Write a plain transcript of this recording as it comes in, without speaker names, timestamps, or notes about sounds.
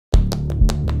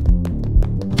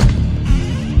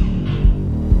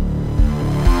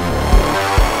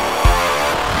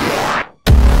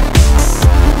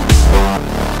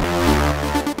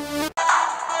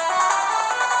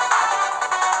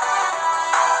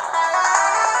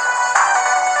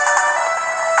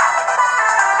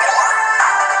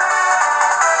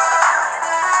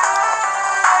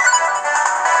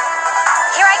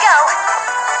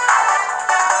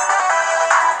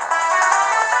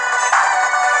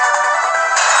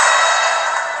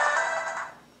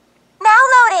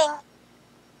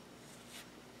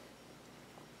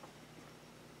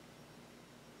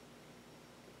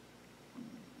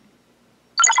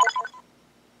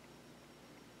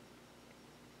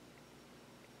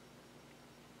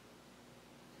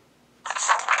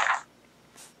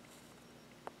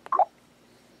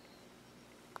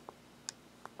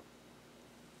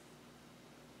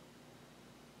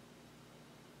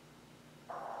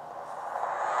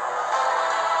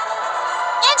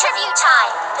Interview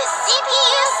time, the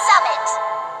CPU Summit.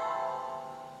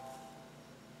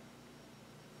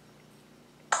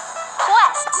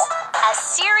 Quests, a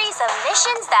series of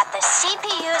missions that the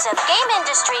CPUs of game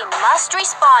industry must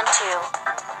respond to.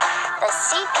 The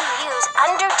CPUs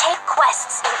undertake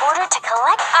quests in order to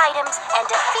collect items and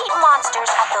defeat monsters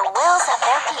at the wills of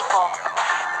their people.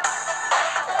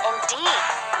 Indeed,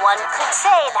 one could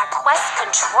say that quests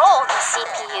control the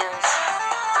CPUs.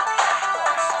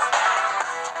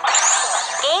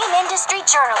 Game industry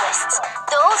journalists,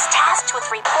 those tasked with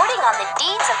reporting on the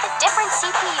deeds of the different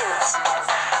CPUs.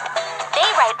 They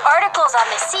write articles on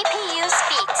the CPU's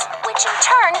feats, which in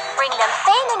turn bring them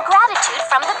fame and gratitude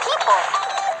from the people.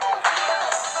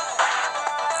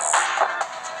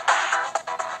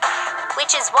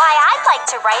 Which is why I'd like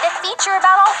to write a feature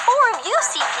about all four of you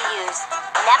CPUs,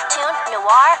 Neptune,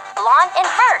 Noir, Blonde, and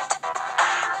Vert.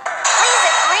 Please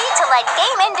agree to let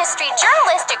game industry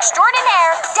journalist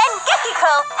extraordinaire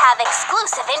Dengekiko have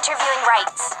exclusive interviewing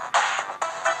rights.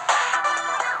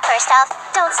 First off,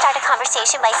 don't start a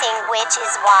conversation by saying which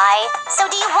is why. So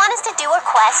do you want us to do a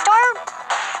quest or...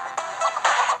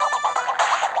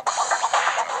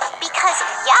 Because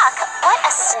yuck, what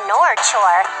a snore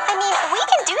chore. I mean, we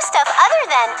can do stuff other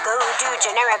than go do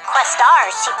generic quest R,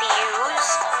 CPUs.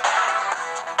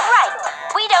 Right,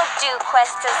 we don't do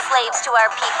quests as slaves to our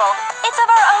people. It's of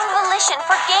our own volition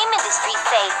for game industry's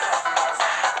sake.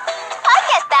 I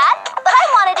get that, but I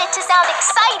wanted it to sound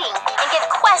exciting and give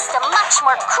quest a much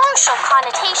more crucial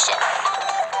connotation.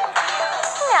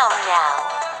 Now,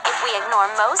 if we ignore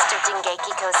most of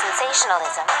Dengekiko's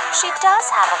sensationalism, she does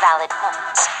have a valid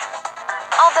point.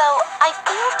 Although, I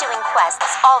feel doing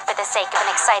quests all for the sake of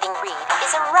an exciting read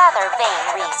is a rather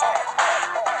vain reason.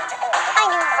 I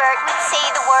knew Vert would say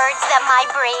the words that my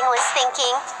brain was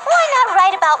thinking. Why not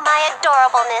write about my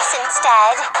adorableness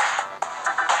instead?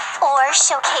 Or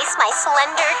showcase my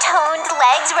slender, toned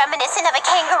legs reminiscent of a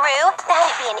kangaroo?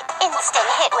 That'd be an instant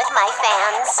hit with my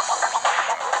fans.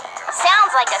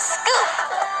 Sounds like a scoop.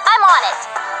 I'm on it.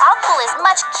 I'll pull as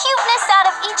much cuteness out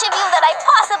of each of you that I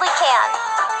possibly can.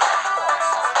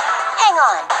 Hang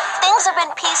on. Things have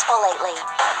been peaceful lately,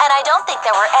 and I don't think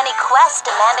there were any quests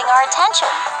demanding our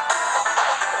attention.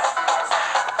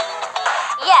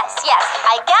 Yes,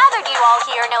 I gathered you all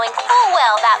here knowing full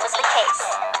well that was the case.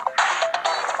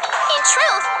 In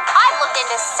truth, I've looked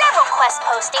into several quest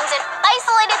postings and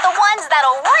isolated the ones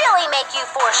that'll really make you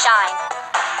shine.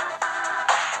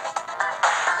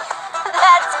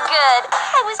 That's good.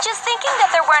 I was just thinking that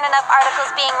there weren't enough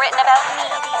articles being written about me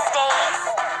these days.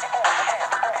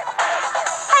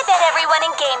 I bet everyone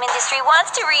in game industry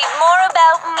wants to read more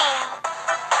about me.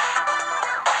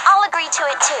 I'll agree to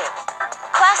it too.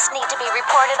 Quests need to be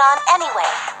reported on anyway,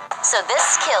 so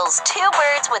this kills two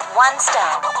birds with one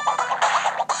stone.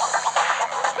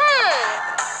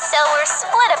 So we're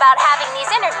split about having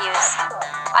these interviews.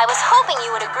 I was hoping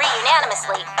you would agree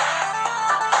unanimously.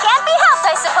 Can't be helped,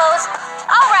 I suppose.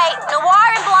 All right, Noir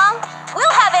and Blanc,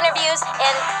 we'll have interviews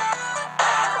and...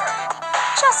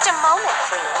 Just a moment,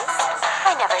 please.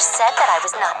 I never said that I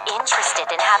was not interested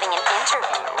in having an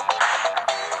interview.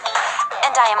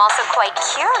 And I am also quite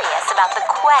curious about the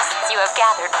quests you have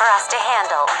gathered for us to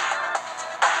handle.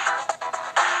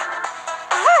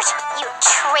 Vert, you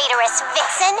traitorous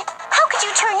vixen! How could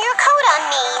you turn your coat on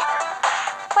me?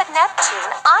 But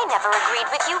Neptune, I never agreed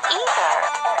with you either.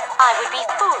 I would be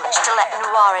foolish to let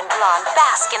Noir and Blonde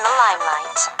bask in the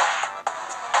limelight.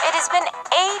 It has been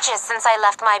ages since I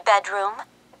left my bedroom,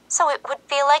 so it would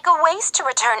feel like a waste to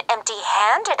return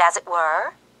empty-handed, as it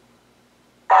were.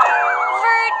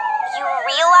 Vert, you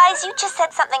realize you just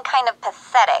said something kind of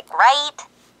pathetic, right?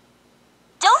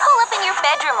 Don't hole up in your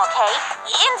bedroom, okay?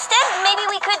 Instead, maybe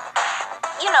we could,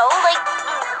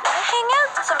 hang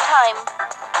out sometime.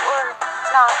 Or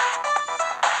not.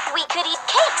 We could eat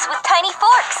cakes with tiny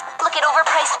forks, look at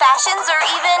overpriced fashions, or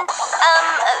even,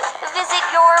 visit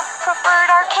your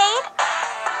preferred arcade?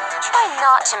 Try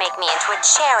not to make me into a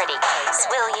charity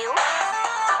case, will you?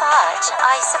 But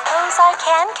I suppose I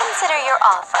can consider your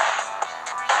offer.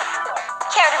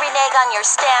 Care to renege on your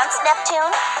stance,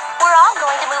 Neptune? We're all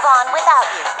going to move on without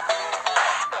you.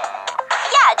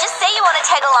 Yeah, just say you want to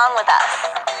tag along with us.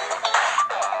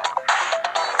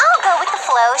 I'll go with the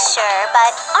flow, sure,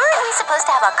 but aren't we supposed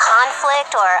to have a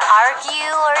conflict or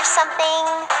argue or something?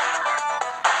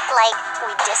 Like,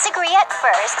 we disagree at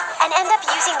first and end up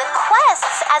using the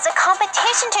quests as a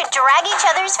competition to drag each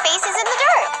other's faces in the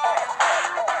dirt.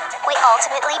 We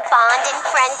ultimately bond in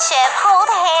friendship, hold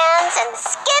hands, and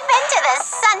skip into the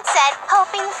sunset,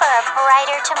 hoping for a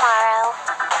brighter tomorrow.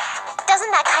 Doesn't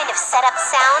Doesn't that kind of setup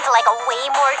sound like a way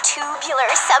more tubular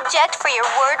subject for your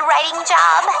word writing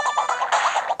job?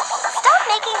 Stop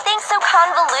making things so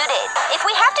convoluted. If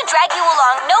we have to drag you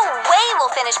along, no way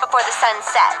we'll finish before the sun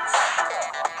sets.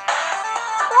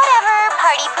 Whatever,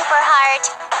 party pooper heart.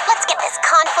 Let's get this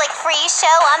conflict-free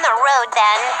show on the road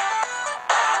then.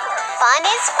 Fun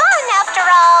is fun, after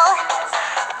all.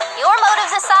 Your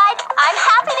motives aside, I'm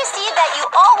happy to see that you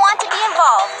all want to be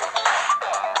involved.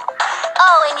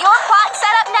 Oh, and your plot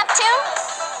setup, Neptune?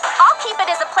 I'll keep it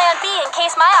as a plan B in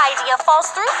case my idea falls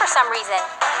through for some reason.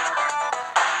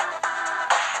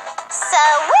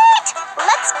 Sweet!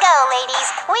 Let's go, ladies.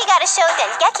 We gotta show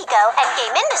Dengeki-go and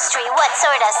game industry what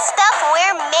sort of stuff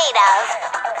we're made of.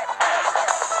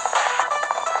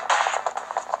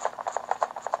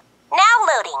 Now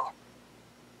loading.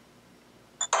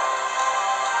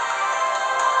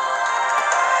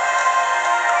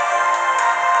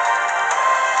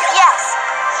 Yes.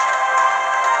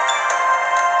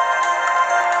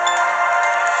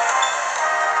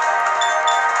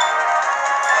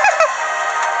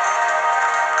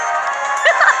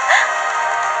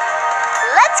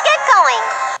 Let's get going.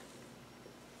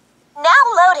 Now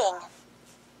loading.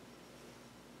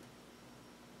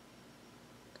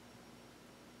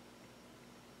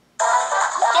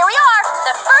 Here we are,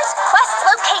 the first quest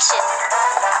location.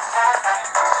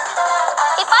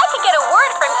 If I could get a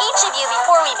word from each of you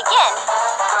before we begin.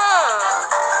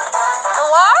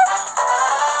 Noir?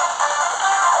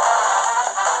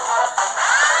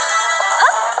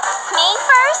 Huh? Me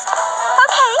first?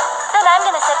 Okay, then I'm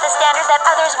gonna set the standard that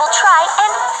others will try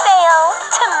and fail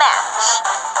to match.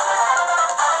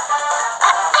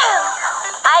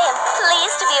 I am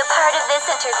pleased to be a part of this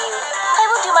interview. I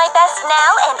will do my best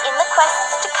now and in the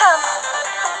quests to come.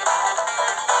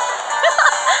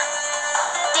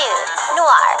 Dude,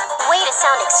 Noir, way to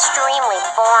sound extremely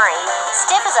boring.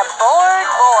 Stiff as a board.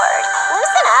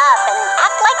 Loosen up and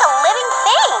act like a living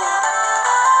thing.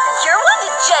 You're one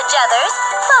to judge others.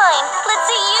 Fine, let's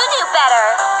see you do better.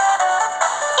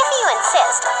 If you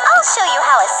insist, I'll show you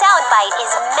how a soundbite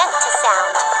is meant to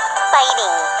sound.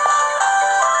 Biting.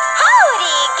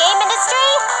 Howdy, game industry!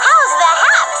 How's the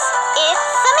haps?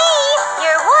 It's me,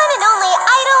 your one and only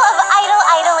idol of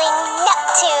idling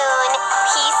Neptune.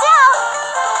 Peace out.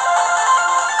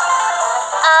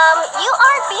 You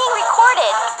aren't being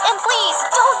recorded. And please,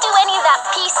 don't do any of that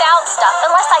peace out stuff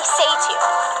unless I say to.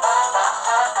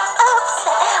 Oops.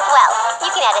 Well,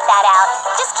 you can edit that out.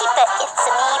 Just keep the it's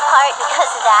me part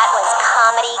because that was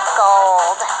comedy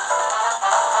gold.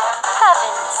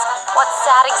 Heavens, what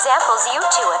sad examples you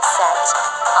two have set.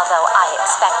 Although I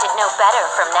expected no better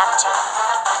from Neptune.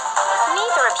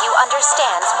 Neither of you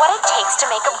understands what it takes to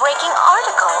make a breaking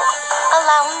article.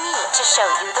 Allow me to show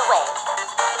you the way.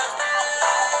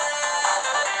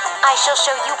 I shall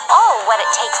show you all what it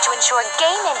takes to ensure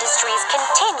game industry's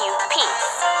continued peace.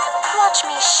 Watch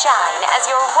me shine as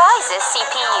your wisest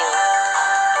CPU.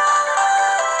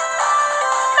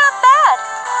 Not bad.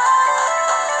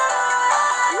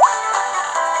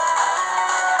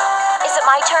 Is it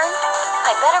my turn?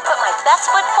 I better put my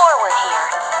best foot forward here.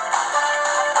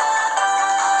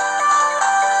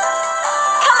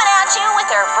 Coming at you with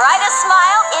her brightest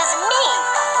smile is me,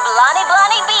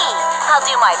 Blondie B. I'll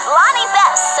do my Blondie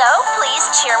best, so please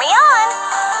cheer me on.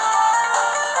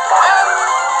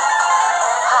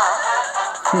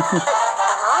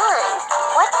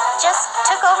 What just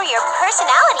took over your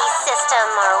personality system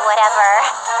or whatever?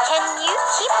 Can you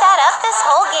keep that up this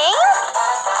whole game?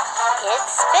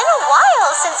 It's been a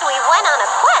while since we went on a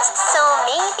quest, so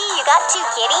maybe you got too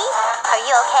giddy? Are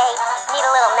you okay? Need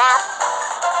a little nap?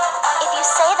 If you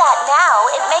say that now,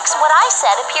 it makes what I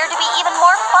said appear to be even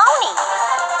more phony.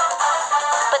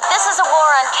 But this is a war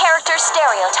on character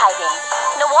stereotyping.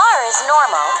 Noir is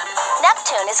normal,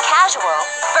 Neptune is casual,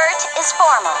 Bert is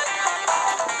formal.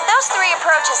 Those three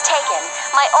approaches taken,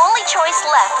 my only choice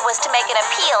left was to make an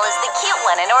appeal as the cute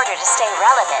one in order to stay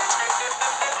relevant.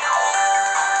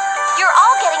 You're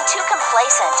all getting too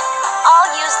complacent.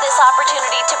 I'll use this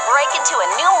opportunity to break into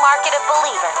a new market of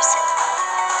believers.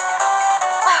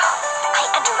 I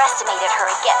underestimated her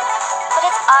again, but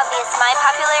it's obvious my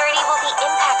popularity will be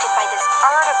impacted by this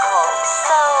article,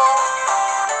 so...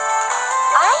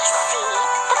 I see.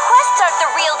 The quests aren't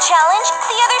the real challenge,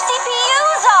 the other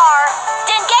CPUs are!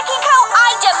 Dengeki-ko, I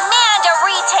demand a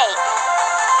retake!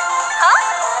 Huh?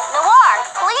 Noir,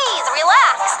 please,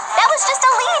 relax. That was just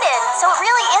a lead-in, so it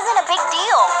really isn't a big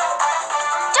deal.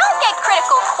 Don't get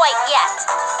critical quite yet.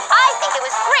 I think it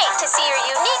was great to see your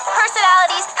unique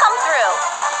personalities come through.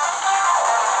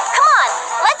 Come on,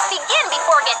 let's begin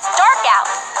before it gets dark out.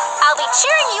 I'll be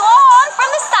cheering you all on from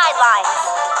the sidelines.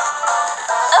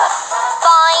 Ugh.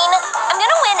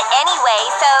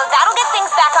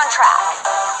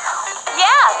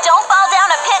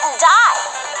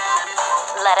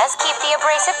 Let us keep the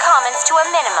abrasive comments to a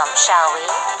minimum, shall we?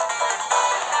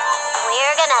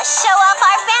 We're gonna show off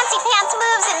our fancy pants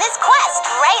moves in this quest,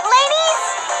 right, ladies?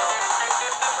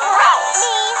 Right.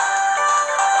 Me.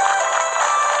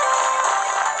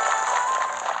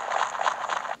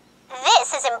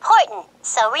 This is important,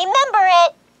 so remember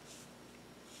it.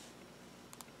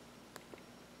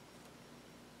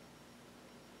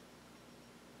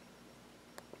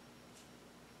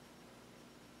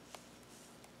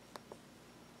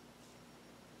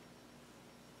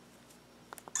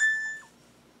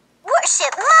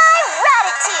 Worship my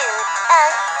gratitude.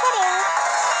 Kidding.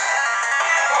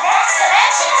 The next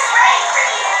dimension is ready for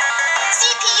you.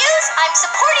 CPUs, I'm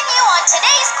supporting you on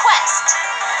today's quest.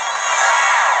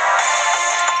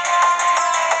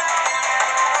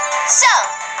 So,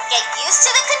 get used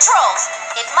to the controls.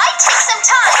 It might take some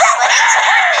time, but it's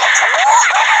worth it.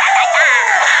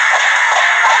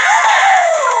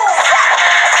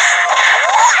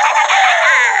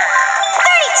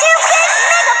 32-bit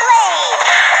Mega Blade!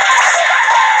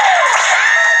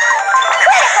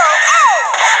 Critical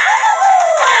edge!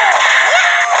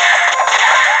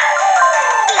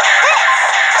 Eat this!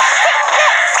 Take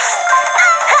this!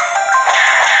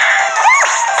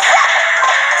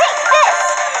 Take this!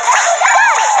 Got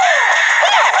it!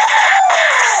 Here!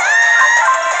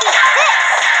 Eat this!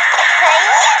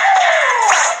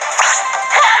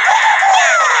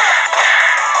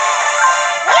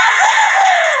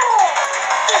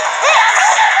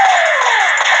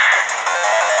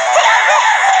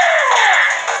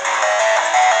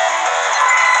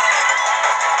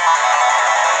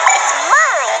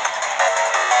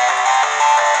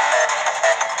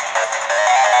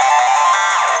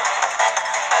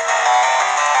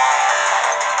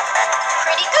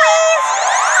 Pretty good.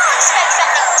 I'll expect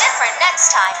something different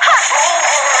next time. Go!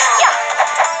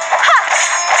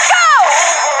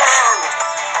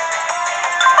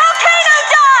 Volcano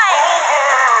dive!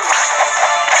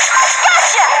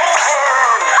 Gotcha!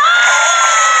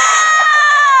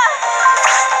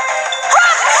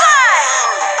 Rock flash!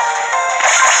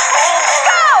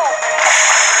 Go!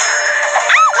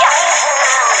 Yeah!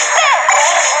 There!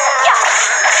 Yeah!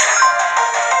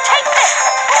 Take this!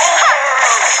 Take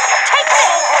this! Take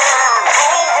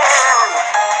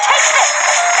this!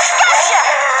 Gotcha!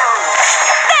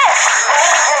 This!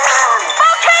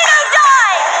 Volcano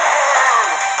dive!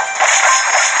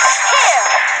 Here!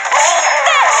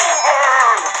 This!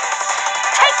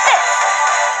 Take this!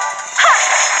 Ha!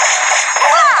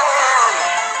 Wow!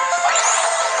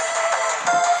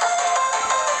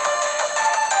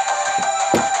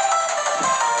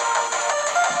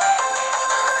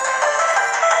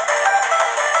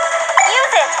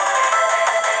 Use it!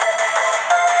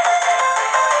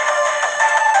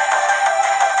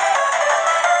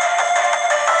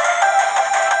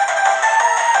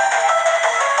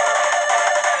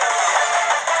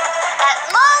 At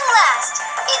long last,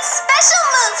 it's special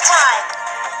move time.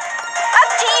 Up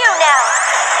to you now!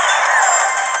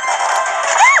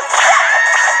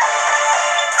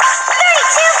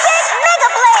 32-bit Mega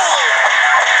Blade!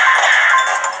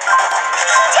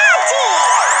 Tag team!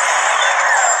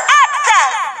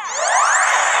 Access!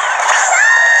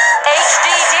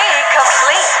 HDD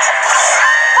complete!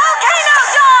 Volcano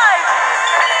dive!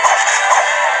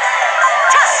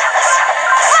 Touch!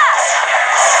 Flash!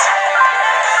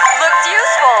 Looked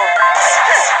useful!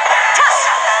 Touch!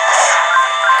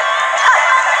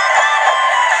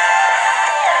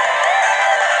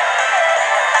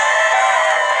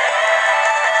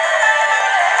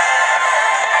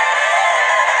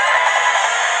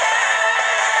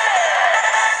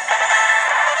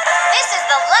 This is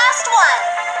the last one.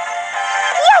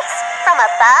 Yes! From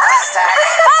above?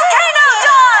 Volcano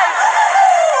dive!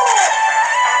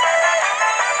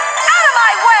 Out of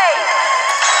my way!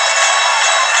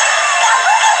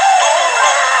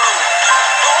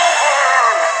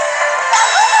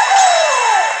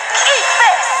 Eat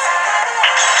this!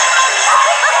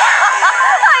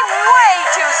 I'm way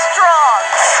too strong!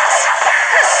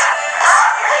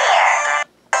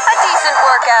 A decent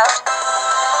workout.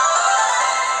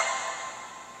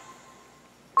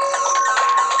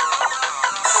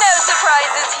 No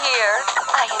surprises here.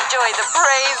 I enjoy the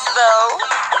praise, though.